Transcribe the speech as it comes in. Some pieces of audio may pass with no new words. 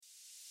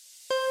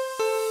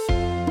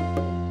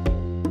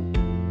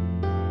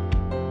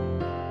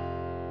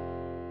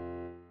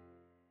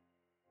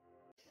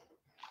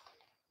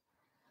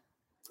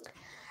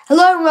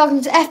Hello and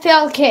welcome to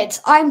FPL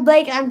Kids. I'm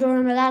Blake and I'm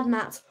joined by my dad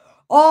Matt.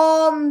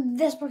 On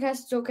this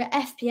podcast, we talk at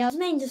FPL. It's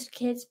mainly just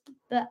kids,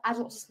 but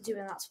adults listen to it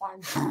and that's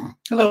fine.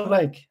 Hello,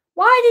 Blake.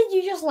 Why did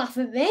you just laugh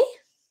at me?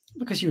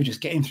 Because you were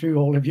just getting through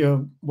all of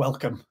your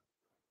welcome.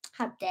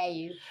 How dare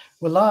you?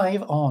 We're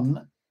live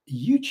on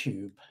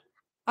YouTube.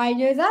 I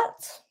know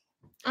that.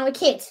 I'm a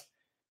kid.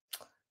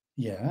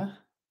 Yeah.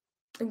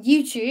 And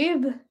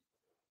YouTube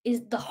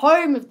is the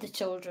home of the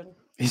children.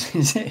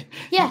 Is it?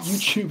 Yes.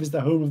 YouTube is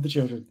the home of the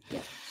children.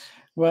 Yes.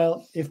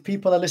 Well, if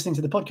people are listening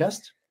to the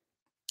podcast,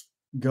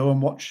 go and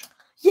watch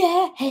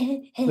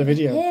the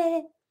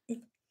video.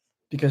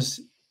 Because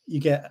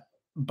you get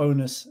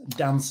bonus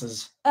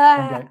dances.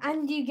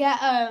 And you get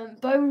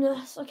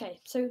bonus. Okay,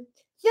 so you know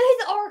who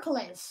the Oracle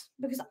is?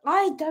 Because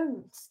I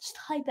don't. Just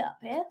type it up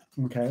here.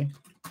 Okay.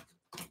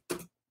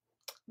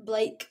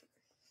 Blake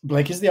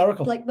Blake is the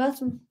Oracle. Blake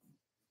Burton.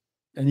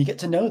 And you get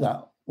to know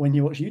that when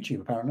you watch YouTube,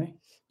 apparently.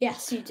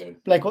 Yes, you do.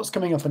 Blake, what's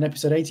coming up on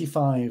episode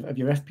 85 of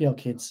your FPL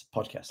Kids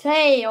podcast?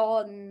 Today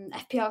on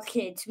FPL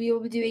Kids, we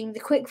will be doing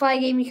the quickfire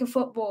game week of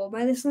football,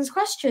 my listeners'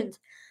 questions,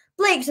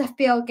 Blake's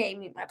FPL game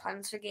week, my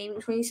plans for game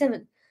week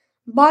 27,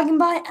 bargain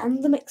buy,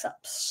 and the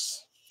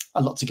mix-ups.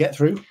 A lot to get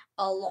through.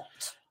 A lot.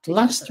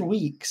 Last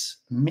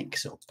week's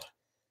mix-up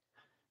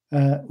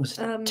was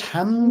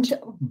Tanned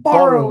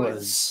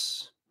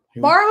Borrowers. Who-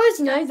 Borrowers,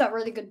 you know, that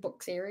really good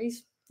book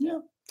series.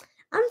 Yeah.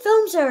 And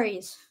film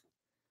series.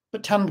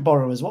 But Tanned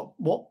Borrowers,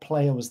 what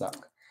player was that?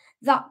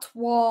 That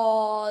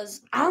was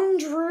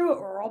Andrew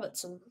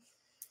Robertson.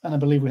 And I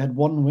believe we had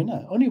one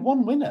winner. Only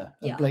one winner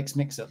of Yeah. Blake's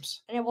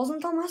mix-ups. And it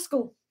wasn't Tom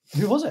Haskell.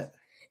 Who was it?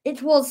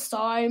 It was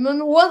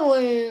Simon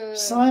Weatherly.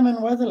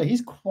 Simon Weatherly.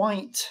 He's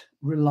quite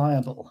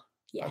reliable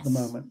Yes. at the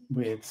moment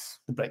with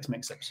the Blake's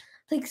mix-ups.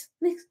 Blake's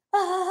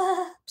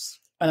mix-ups.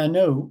 And I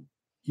know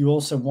you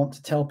also want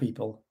to tell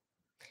people.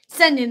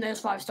 Send in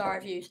those 5-star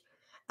reviews.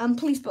 And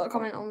please put a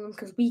comment on them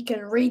because we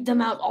can read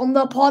them out on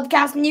the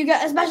podcast and you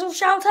get a special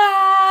shout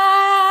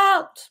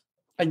out.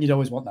 And you'd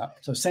always want that.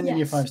 So send in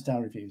your Yes. 5-star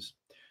reviews.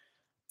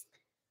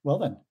 Well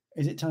then,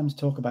 is it time to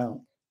talk about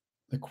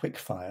the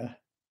quickfire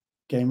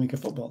game week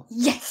of football?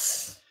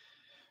 Yes.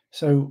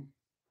 So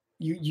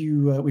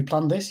we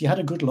planned this. You had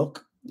a good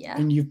look. Yeah.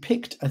 And you've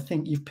picked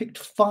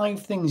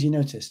 5 things you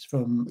noticed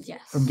from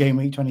game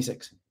week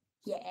 26.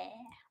 Yeah.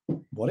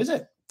 What is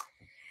it?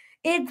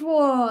 It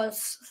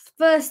was,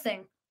 first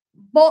thing,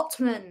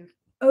 Botman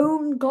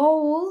own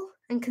goal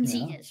and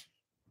conceded.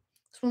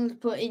 Just wanted to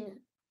put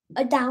in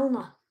a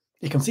downer.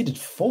 He conceded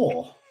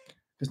 4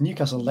 because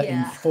Newcastle let in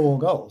Yeah. 4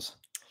 goals.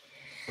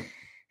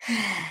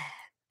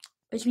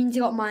 Which means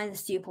he got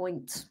 -2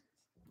 points.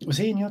 Was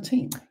he in your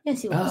team?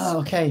 Yes, he was. Ah,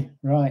 okay,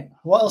 right.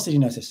 What else did you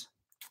notice?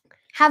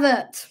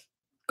 Havertz,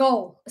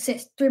 goal,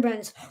 assist, 3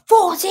 bonus,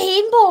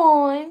 14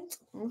 points.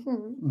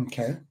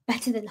 Okay.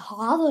 Better than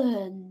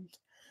Haaland.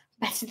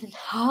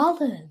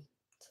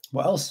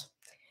 What else?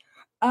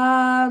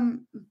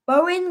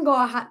 Bowen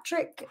got a hat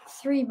trick,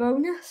 3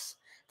 bonus.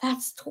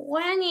 That's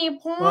 20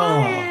 points.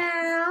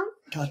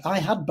 God, I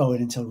had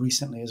Bowen until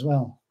recently as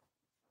well.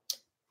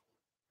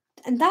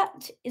 And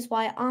that is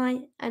why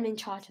I am in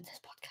charge of this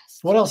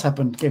podcast. What else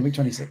happened game week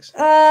 26?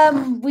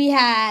 We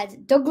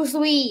had Douglas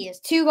Luiz,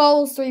 2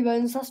 goals, 3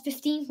 bonus. That's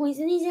 15 points,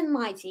 and he's in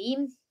my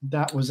team.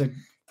 That was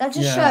That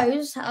just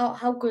shows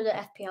how good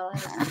at FPL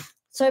I am.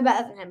 So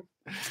better than him.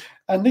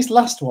 And this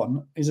last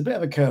one is a bit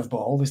of a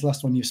curveball. This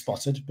last one you've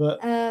spotted, but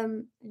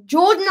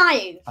Jordan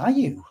Ayew, are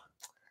you?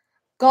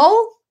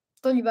 goal,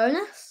 3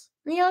 bonus,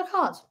 and a yellow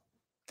card.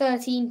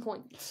 13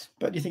 points.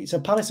 But do you think so?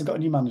 Palace have got a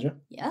new manager.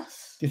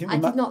 Yes. Do you think I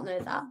did not know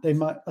that. They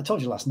might. I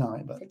told you last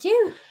night, but Did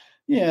you?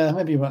 yeah,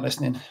 maybe you weren't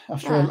listening.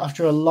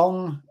 After a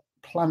long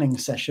planning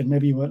session,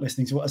 maybe you weren't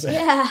listening to what I said.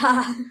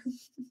 Yeah.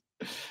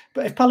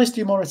 But if Palace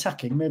do more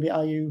attacking, maybe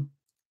Ayew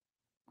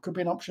could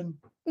be an option.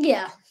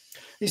 Yeah.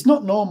 It's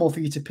not normal for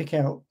you to pick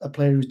out a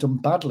player who's done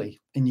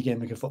badly in your game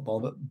week of football,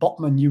 but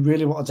Botman, you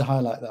really wanted to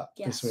highlight that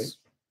this week.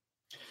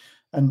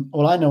 And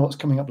well, I know what's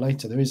coming up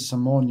later. There is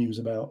some more news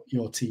about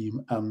your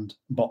team and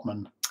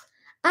Botman.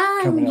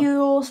 And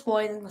you're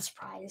spoiling the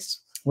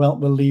surprise. Well,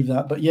 we'll leave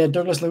that. But yeah,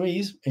 Douglas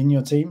Luiz in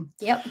your team.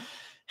 Yep.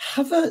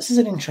 Havertz is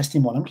an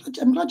interesting one.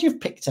 I'm glad you've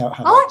picked out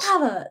Havertz. I like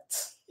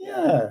Havertz.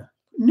 Yeah.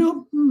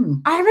 No.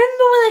 I remember when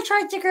I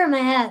tried to grow my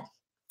hair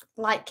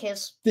like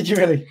his. Did you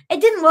really? It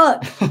didn't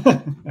work.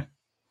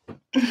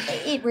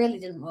 It really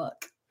didn't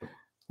work.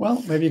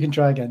 Well, maybe you can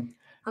try again.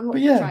 I'm not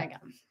going to try again.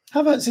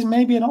 Havertz is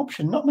maybe an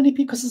option. Not many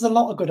people, because there's a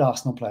lot of good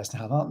Arsenal players to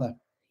have, aren't there?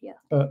 Yeah.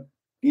 But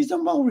he's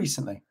done well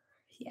recently.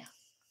 Yeah.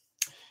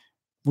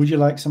 Would you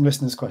like some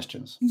listeners'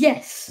 questions?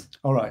 Yes.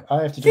 All right.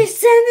 I have to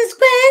Listeners'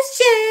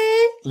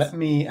 questions. Let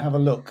me have a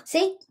look.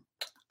 See?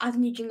 I have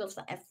new jingles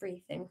for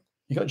everything.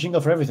 You got a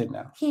jingle for everything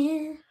now?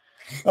 Yeah.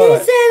 All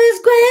right.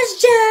 Listeners'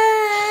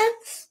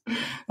 questions.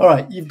 All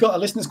right. You've got a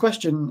listener's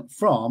question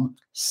from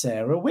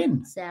Sarah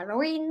Wynn. Sarah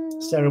Wynn,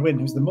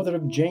 who's the mother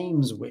of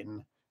James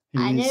Wynn.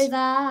 I know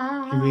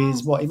that. Who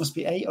is what? He must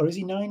be 8 or is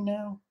he 9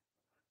 now?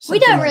 We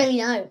don't really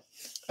know.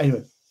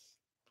 Anyway,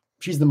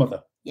 she's the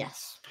mother.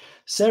 Yes.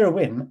 Sarah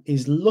Wynn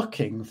is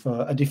looking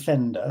for a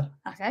defender.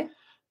 Okay.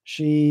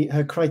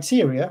 Her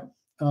criteria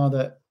are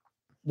that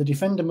the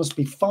defender must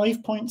be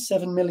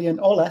 5.7 million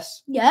or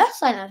less.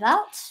 Yes, I know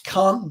that.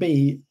 Can't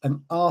be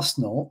an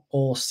Arsenal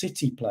or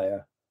City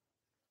player.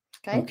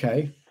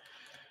 Okay.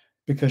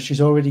 Because she's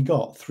already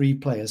got 3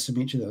 players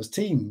from each of those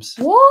teams.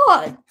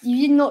 What?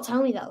 You did not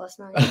tell me that last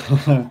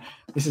night.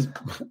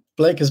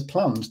 Blake has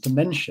planned to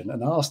mention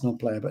an Arsenal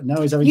player, but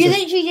now he's having You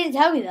literally didn't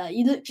tell me that.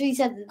 You literally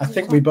said that. I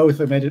think we both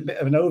have made a bit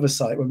of an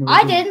oversight when we were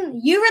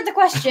didn't. You read the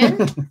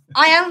question.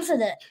 I answered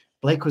it.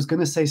 Blake was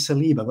going to say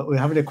Saliba, but we're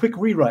having a quick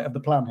rewrite of the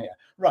plan here.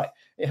 Right.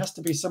 It has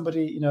to be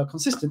somebody,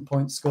 consistent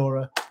point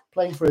scorer,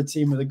 playing for a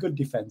team with a good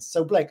defence.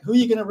 So, Blake, who are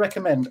you going to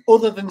recommend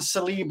other than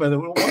Saliba?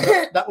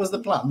 That was the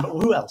plan. But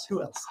who else?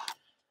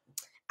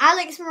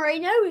 Alex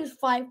Moreno is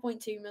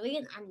 5.2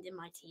 million and in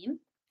my team.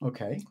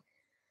 Okay.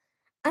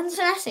 And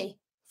Senesi,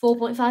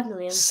 4.5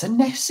 million.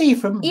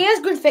 Senesi He has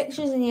good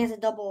fixtures and he has a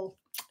double.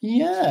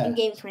 Yeah. In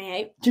game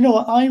 28. Do you know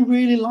what? I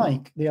really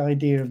like the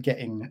idea of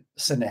getting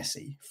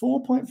Senesi.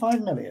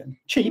 4.5 million.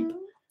 Cheap.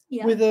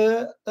 Yeah. With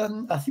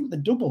I think the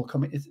double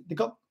coming.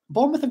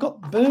 Bournemouth have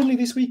got Burnley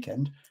this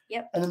weekend.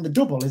 Yep. And then the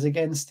double is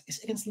against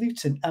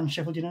Luton and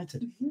Sheffield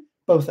United. Mm-hmm.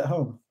 Both at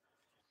home.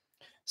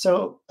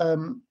 So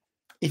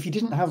if you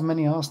didn't have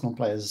many Arsenal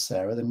players,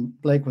 Sarah, then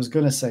Blake was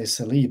going to say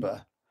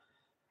Saliba.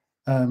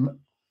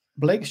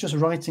 Blake's just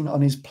writing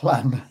on his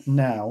plan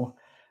now.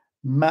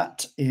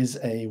 Matt is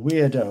a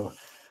weirdo,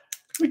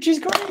 which is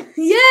great.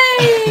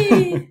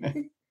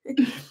 Yay!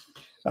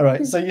 All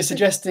right, so you're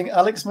suggesting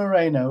Alex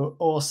Moreno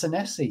or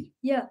Senesi?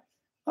 Yeah.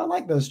 I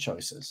like those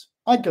choices.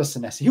 I'd go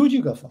Senesi. Who would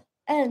you go for?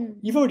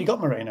 You've already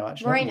got Moreno,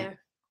 actually. Moreno.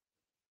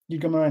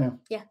 You'd go Moreno?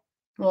 Yeah.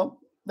 Well,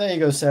 there you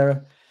go,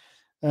 Sarah.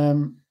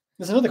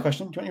 There's another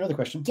question. Do you want your other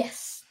question?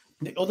 Yes.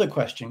 The other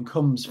question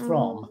comes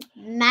from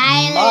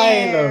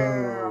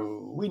Milo.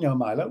 We know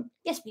Milo.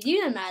 Yes, we do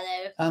know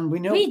Milo. And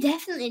we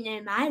definitely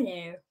know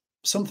Milo.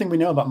 Something we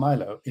know about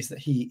Milo is that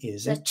he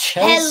is a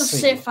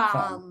Chelsea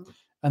fan.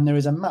 And there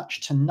is a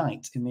match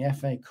tonight in the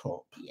FA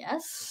Cup.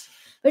 Yes.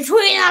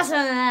 Between us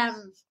and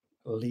them.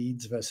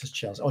 Leeds versus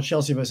Chelsea. Or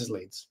Chelsea versus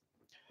Leeds.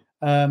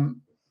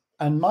 And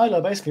Milo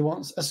basically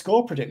wants a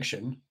score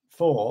prediction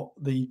for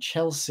the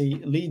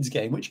Chelsea-Leeds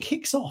game, which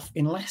kicks off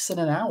in less than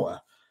an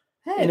hour.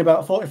 In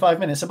about 45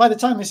 minutes. So by the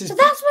time this is... So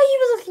that's why you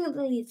were looking at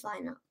the Leeds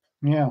lineup.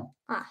 Yeah.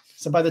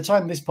 So by the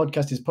time this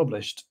podcast is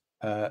published,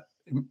 by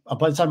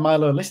the time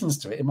Milo listens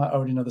to it, he might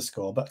already know the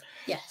score. But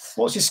yes.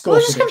 What's your score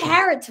prediction? Just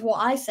compare it to what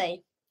I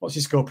say. What's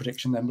your score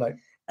prediction then, Blake?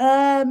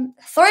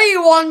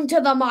 3-1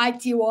 to the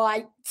Mighty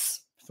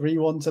Whites.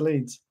 3-1 to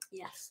Leeds.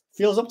 Yes.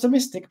 Feels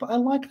optimistic, but I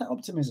like that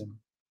optimism.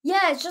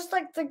 Yeah, it's just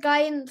like the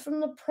guy from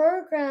the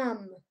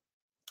programme.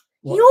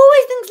 What? He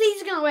always thinks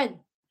Leeds are going to win.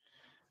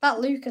 That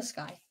Lucas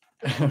guy.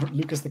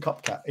 Lucas the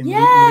Copcat in the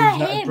Leeds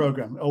United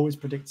programme always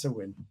predicts a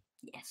win.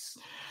 Yes.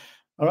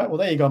 All right, well,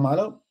 there you go,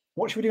 Milo.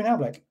 What should we do now,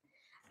 Blake?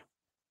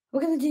 We're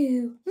going to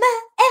do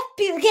my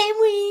FPL Game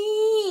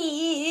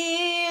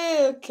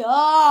Week.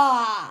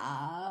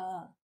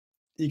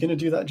 You're going to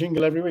do that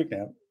jingle every week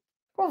now?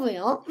 Probably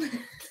not.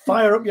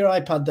 Fire up your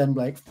iPad then,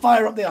 Blake.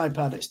 Fire up the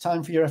iPad. It's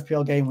time for your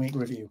FPL Game Week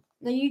review.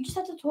 No, you just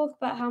have to talk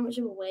about how much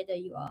of a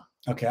weirdo you are.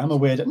 Okay, I'm a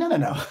weirdo.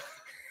 No.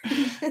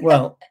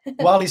 Well,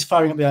 while he's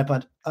firing up the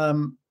iPad,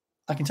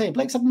 I can tell you,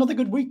 Blake's had another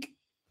good week.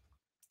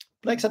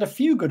 Blake's had a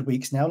few good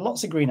weeks now,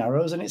 lots of green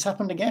arrows, and it's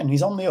happened again.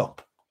 He's on the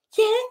up.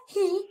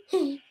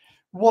 Yeah.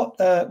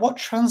 What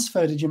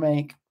transfer did you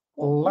make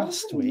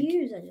last week?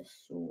 News I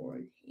just saw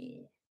in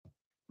here.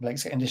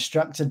 Blake's getting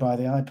distracted by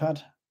the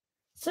iPad.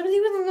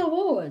 Somebody won an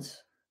award.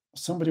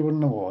 Somebody won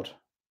an award.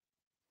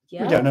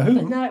 Yeah, we don't know who.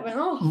 But now it went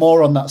off.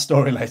 More on that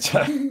story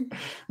later.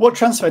 What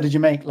transfer did you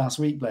make last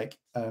week, Blake?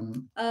 Why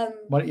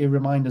don't you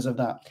remind us of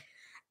that?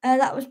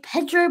 That was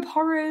Pedro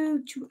Porro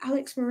to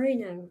Alex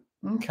Moreno.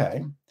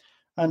 Okay.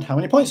 And how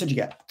many points did you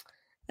get?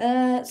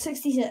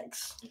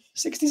 66.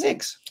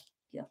 66?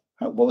 Yeah.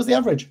 What was the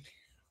average?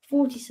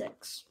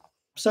 46.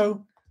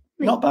 So,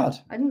 not bad.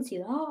 I didn't see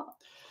that.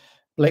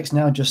 Blake's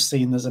now just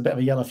seen there's a bit of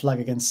a yellow flag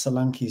against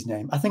Solanke's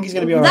name. I think he's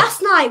going to be all right.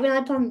 Last night when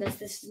I planned this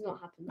has not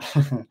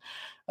happened.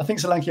 I think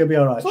Solanke will be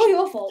all right. It's all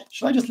your fault.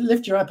 Should I just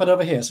lift your iPad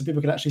over here so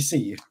people can actually see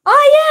you?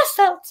 Oh, yes,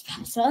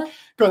 that's better.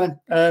 Go on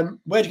then.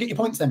 Where'd you get your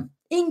points then?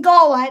 In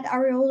goal, I had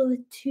Areola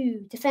with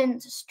 2.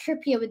 Defence,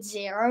 Trippier with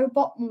 0.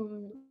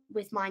 Botman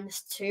with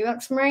 -2.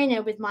 Alex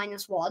Moreno with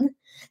 -1.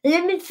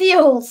 Then in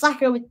midfield,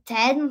 Saka with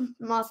 10.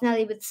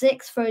 Martinelli with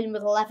 6. Foden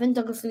with 11.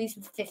 Douglas Luiz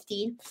with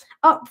 15.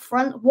 Up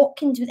front,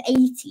 Watkins with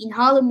 18.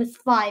 Haaland with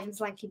 5. And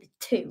Solanke with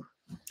 2.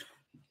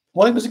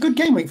 Well, it was a good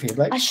game week for you,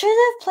 Blake. I should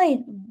have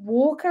played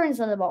Walker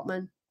instead of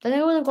Botman. Then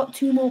I would have got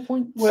 2 more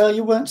points. Well,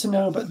 you weren't to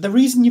know, but the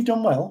reason you've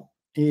done well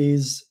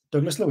is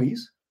Douglas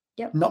Luiz.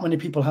 Yep. Not many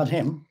people had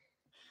him.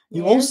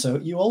 You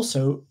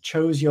also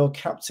chose your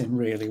captain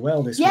really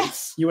well this week.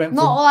 Yes. You went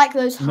not like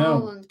those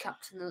Haaland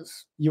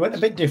captainers. You went a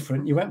bit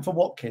different. You went for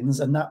Watkins,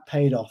 and that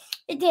paid off.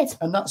 It did.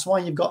 And that's why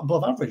you've got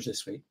above average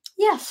this week.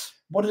 Yes.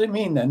 What did it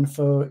mean then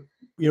for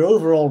your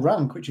overall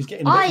rank, which is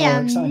getting a bit more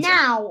exciting? I am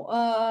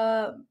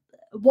now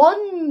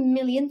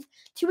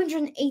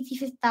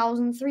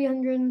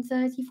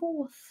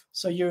 1,285,334.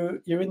 So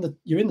you're in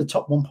the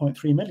top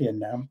 1.3 million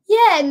now.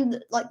 Yeah,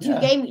 and like 2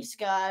 game weeks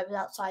ago, I was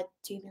outside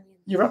 2 million.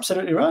 You're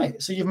absolutely right.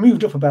 So you've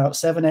moved up about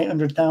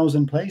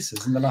 700,000-800,000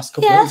 places in the last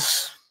couple of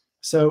weeks.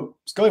 So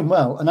it's going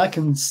well, and I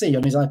can see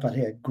on his iPad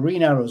here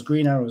green arrows,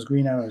 green arrows,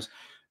 green arrows.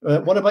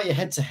 What about your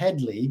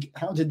head-to-head league?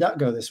 How did that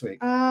go this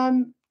week?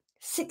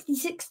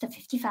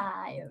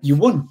 66-55. You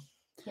won.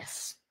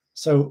 Yes.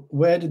 So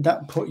where did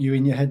that put you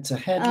in your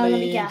head-to-head league? Let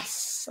me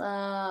guess.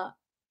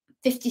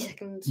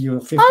 52nd. You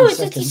were 52nd. Oh, it's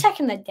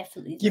 52nd. I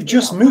definitely. You've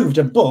just moved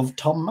above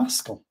Tom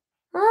Maskell.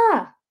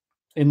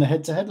 In the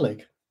head-to-head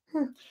league.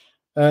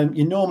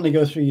 You normally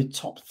go through your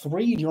top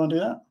 3. Do you want to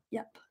do that?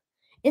 Yep.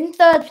 In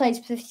 3rd place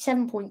with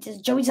 57 points is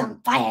Joey's on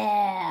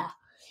fire.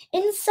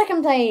 In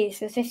 2nd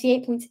place with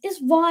 58 points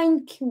is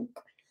Ryan Kink.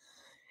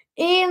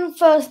 In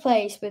 1st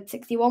place with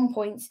 61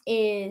 points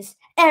is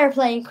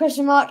Airplane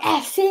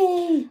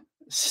FC.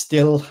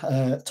 Still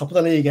top of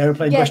the league,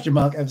 Airplane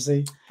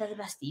FC. They're the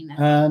best team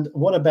ever. And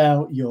what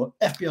about your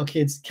FPL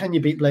kids? Can you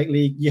beat Blake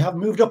League? You have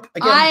moved up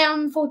again. I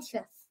am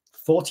 45th.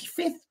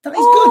 45th? That is good.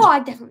 Oh,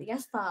 I definitely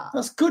guessed that.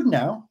 That's good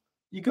now.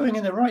 You're going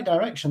in the right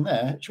direction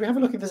there. Should we have a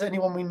look if there's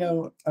anyone we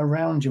know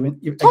around you?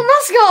 Tom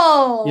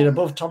Maskell! You're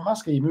above Tom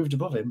Maskell. You moved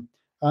above him.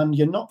 And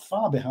you're not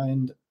far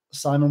behind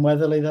Simon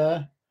Weatherly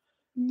there.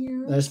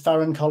 Yeah. There's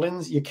Farron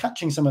Collins. You're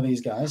catching some of these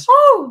guys.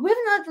 Oh, we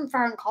haven't heard from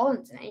Farron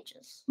Collins in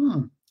ages.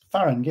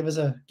 Farron, give us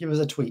a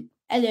tweet.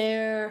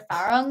 Hello,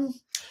 Farron. Do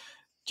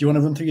you want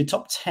to run through your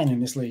top 10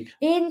 in this league?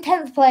 In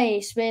 10th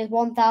place with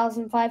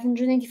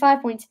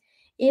 1,585 points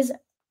is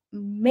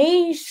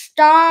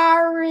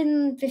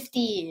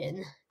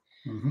Maystarin15.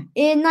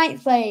 In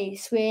 9th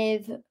place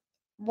with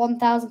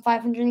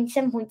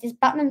 1,587 points is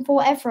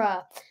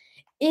Batman4Evra.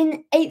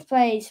 In 8th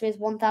place with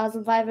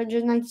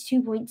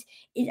 1,592 points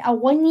is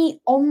Awani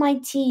on my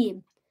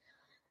team.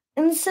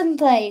 In 7th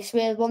place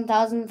with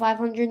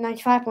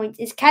 1,595 points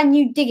is Can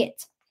You Dig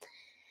It?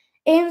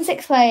 In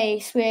 6th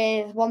place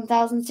with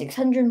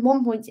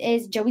 1,601 points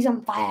is Joey's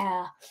on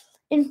Fire.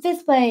 In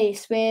 5th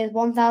place with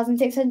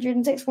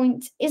 1,606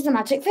 points is the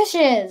Magic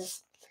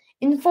Fishes.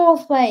 In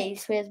 4th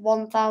place with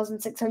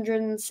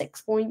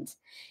 1,606 points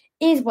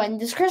is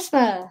Wendy's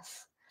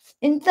Christmas.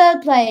 In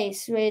 3rd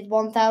place with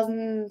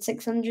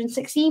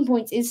 1,616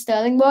 points is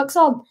Sterling Works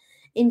On.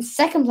 In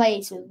 2nd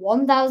place with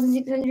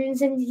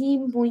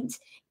 1,617 points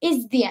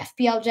is the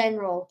FPL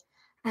General.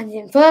 And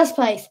in 1st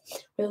place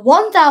with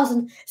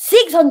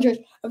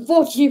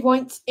 1,642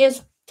 points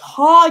is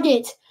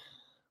Target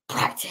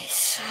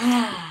Practice.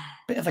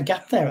 Bit of a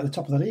gap there at the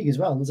top of the league as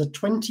well. There's a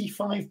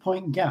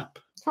 25-point gap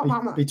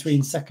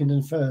between 2nd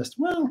and 1st.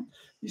 Well,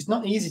 it's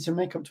not easy to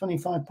make up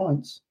 25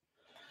 points.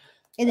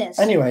 It is.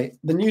 Anyway,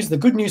 the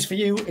good news for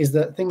you is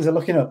that things are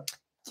looking up.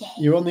 Yeah.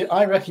 You're on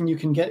I reckon you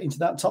can get into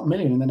that top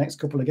million in the next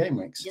couple of game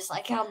weeks. Yes,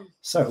 I can.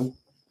 So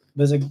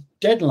there's a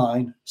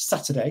deadline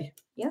Saturday.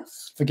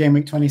 Yes. For game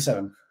week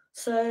 27.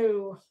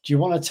 So do you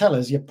want to tell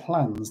us your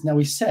plans? Now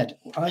we said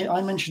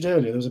I mentioned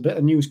earlier there was a bit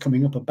of news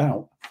coming up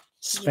about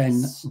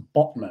Sven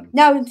Botman.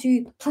 Now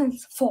into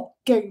plans for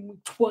game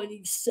week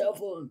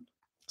 27.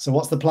 So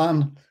what's the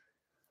plan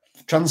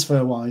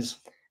transfer wise?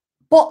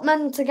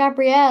 Botman to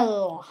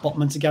Gabriel.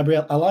 Botman to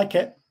Gabriel. I like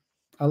it.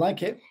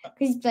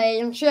 He's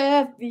playing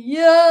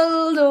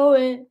Sheffield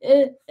away.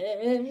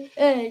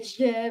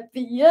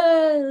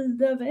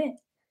 Sheffield away.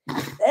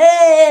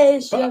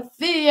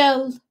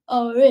 Sheffield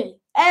away.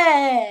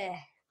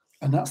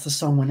 And that's the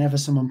song whenever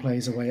someone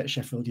plays away at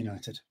Sheffield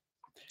United.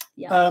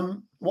 Yeah.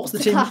 What's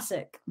it's the team?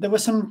 Classic. There were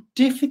some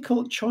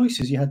difficult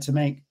choices you had to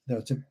make,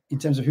 though, in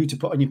terms of who to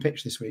put on your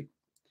pitch this week.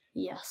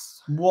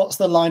 Yes. What's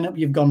the lineup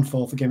you've gone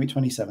for game week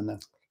 27 then?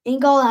 In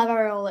goal, I have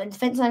Areola. In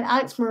defence, I have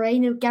Alex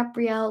Moreno,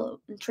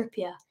 Gabriel, and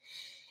Trippier.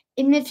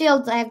 In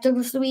midfield, I have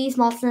Douglas Luiz,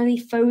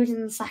 Martinelli, Foden,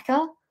 and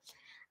Saka.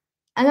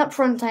 And up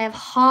front, I have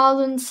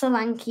Haaland,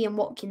 Solanke, and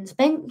Watkins.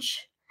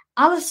 Bench,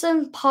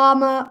 Alisson,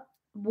 Palmer,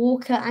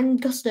 Walker,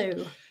 and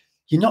Gusto.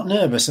 You're not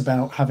nervous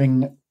about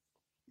having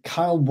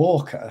Kyle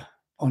Walker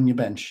on your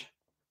bench?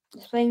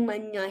 He's playing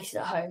Man United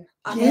at home.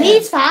 I'm a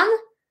Leeds fan.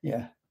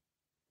 Yeah.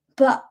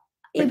 But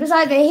it was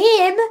either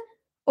him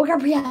or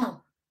Gabriel.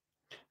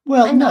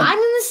 Well, and no. I'm going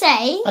to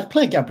say... I'd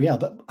play Gabriel,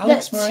 but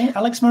Alex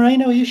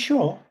Moreno, are you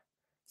sure?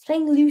 He's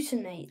playing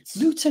Luton, mate.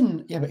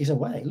 Luton, yeah, but he's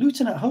away.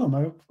 Luton at home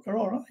are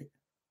all right.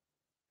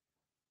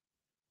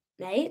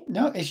 Mate?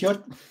 No, it's your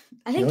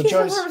I think he's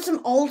from some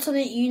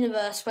alternate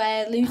universe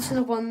where Luton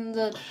have won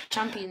the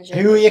championship.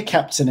 Who are you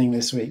captaining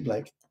this week,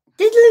 Blake?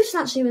 Did Luton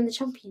actually win the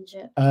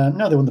championship?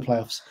 No, they won the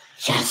playoffs.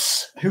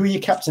 Yes! Who are you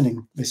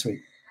captaining this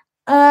week?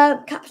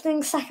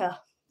 Captaining Saka.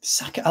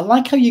 Saka. I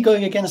like how you're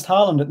going against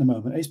Haaland at the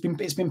moment. It's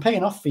been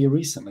paying off for you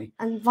recently.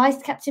 And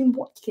vice captain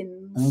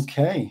Watkins.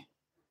 Okay.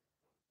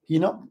 You're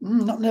not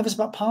nervous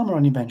about Palmer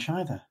on your bench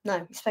either?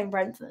 No, he's playing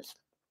Brentford.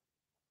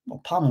 Well,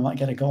 Palmer might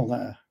get a goal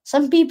there.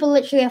 Some people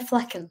literally have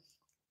Flecken.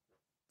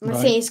 And I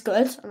Right. say it's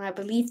good, and I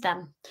believe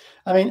them.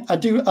 I mean, I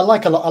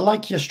like a lot. I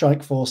like your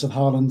strike force of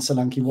Haaland,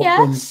 Solanke,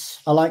 Watkins.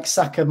 Yes. I like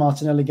Saka,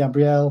 Martinelli,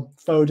 Gabriel,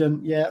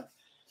 Foden. Yeah.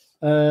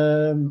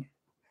 Trippier,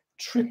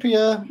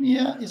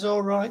 yeah, is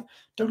all right.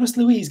 Douglas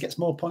Luiz gets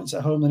more points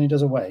at home than he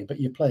does away, but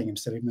you're playing him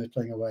still, even though he's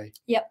playing away.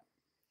 Yep.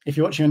 If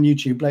you're watching on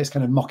YouTube, Blake's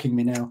kind of mocking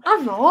me now.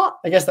 I'm not.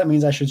 I guess that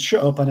means I should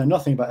shut up. I know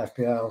nothing about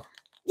FPL.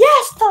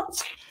 Yes,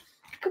 that's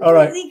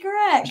completely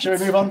correct. Shall we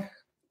move on?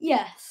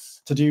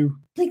 Yes. To do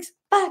Blake's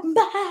bargain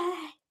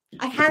buy.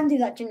 I can do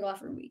that jingle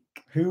every week.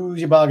 Who's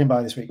your bargain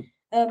buy this week?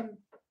 I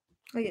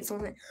get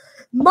something.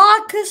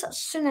 Marcus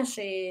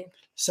Senesi.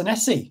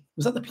 Senesi.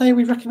 Was that the player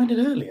we recommended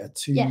earlier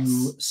to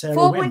Sarah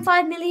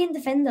 4.5 million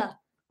defender.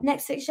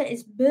 Next fixture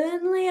is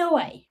Burnley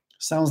away.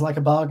 Sounds like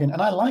a bargain.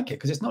 And I like it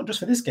because it's not just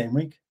for this game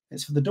week.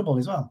 It's for the double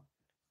as well.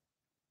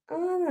 Oh,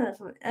 no, that's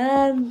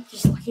fine.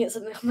 Just looking at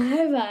something on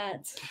my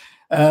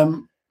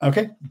iPad.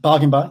 Okay.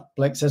 Bargain buy.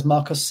 Blake says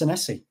Marcus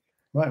Senesi.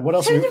 Right. What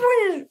else? Kevin De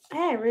Bruyne's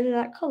hair, really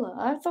that colour.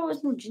 I thought it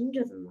was more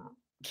ginger than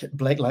that.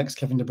 Blake likes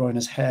Kevin De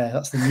Bruyne's hair.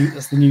 That's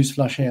the news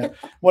flash here.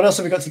 What else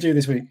have we got to do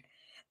this week?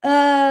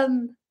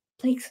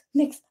 Blake's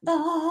mix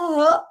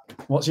up.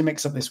 What's your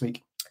mix up this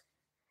week?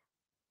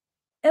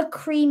 A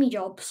creamy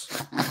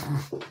jobs.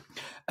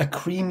 A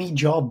creamy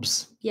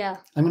jobs. Yeah.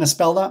 I'm going to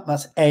spell that.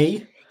 That's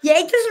A. Yeah,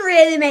 it doesn't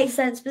really make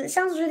sense, but it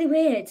sounds really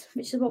weird,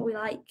 which is what we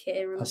like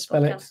here. I'll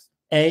spell it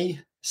ACREAMYJOBS.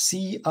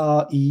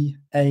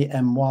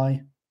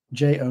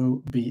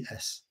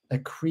 A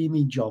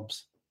creamy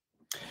jobs.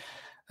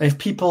 If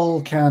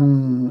people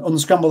can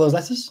unscramble those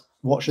letters,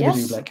 what should they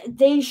do, Blake?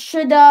 They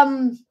should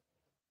tell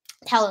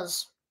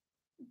us.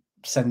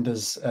 Send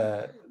us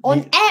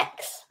on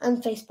X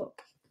and Facebook.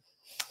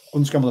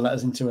 Unscramble the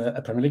letters into a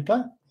Premier League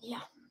player. Yeah.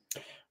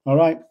 All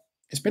right.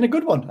 It's been a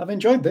good one. I've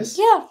enjoyed this.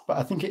 Yeah. But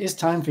I think it is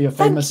time for your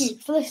famous... Thank you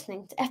for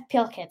listening to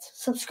FPL Kids.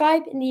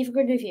 Subscribe and leave a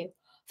good review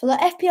for the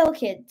FPL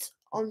Kids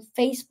on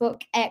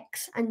Facebook,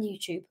 X, and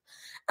YouTube.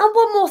 And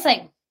one more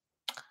thing.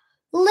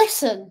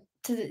 Listen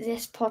to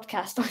this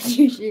podcast on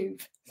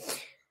YouTube.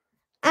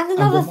 And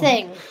another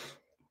thing.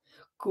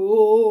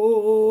 Goodbye.